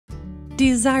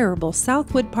Desirable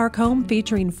Southwood Park home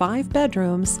featuring 5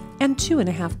 bedrooms and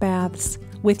 2.5 baths,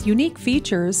 with unique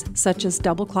features such as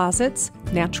double closets,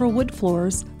 natural wood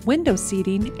floors, window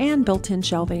seating, and built-in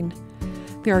shelving.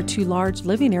 There are 2 large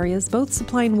living areas, both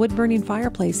supplying wood-burning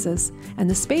fireplaces, and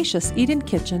the spacious eat-in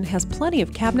kitchen has plenty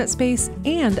of cabinet space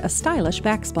and a stylish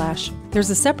backsplash. There's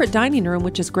a separate dining room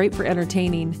which is great for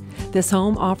entertaining. This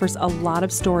home offers a lot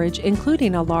of storage,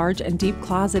 including a large and deep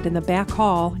closet in the back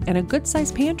hall and a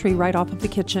good-sized pantry right off of the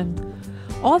kitchen.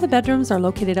 All the bedrooms are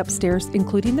located upstairs,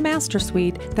 including the master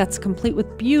suite that's complete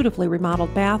with beautifully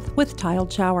remodeled bath with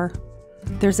tiled shower.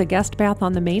 There's a guest bath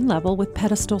on the main level with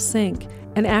pedestal sink,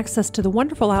 and access to the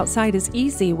wonderful outside is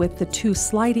easy with the 2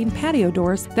 sliding patio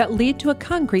doors that lead to a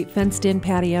concrete fenced-in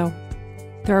patio.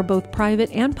 There are both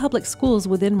private and public schools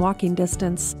within walking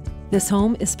distance. This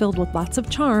home is filled with lots of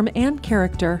charm and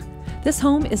character. This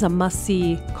home is a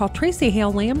must-see. Call Tracy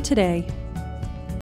Hale Lamb today.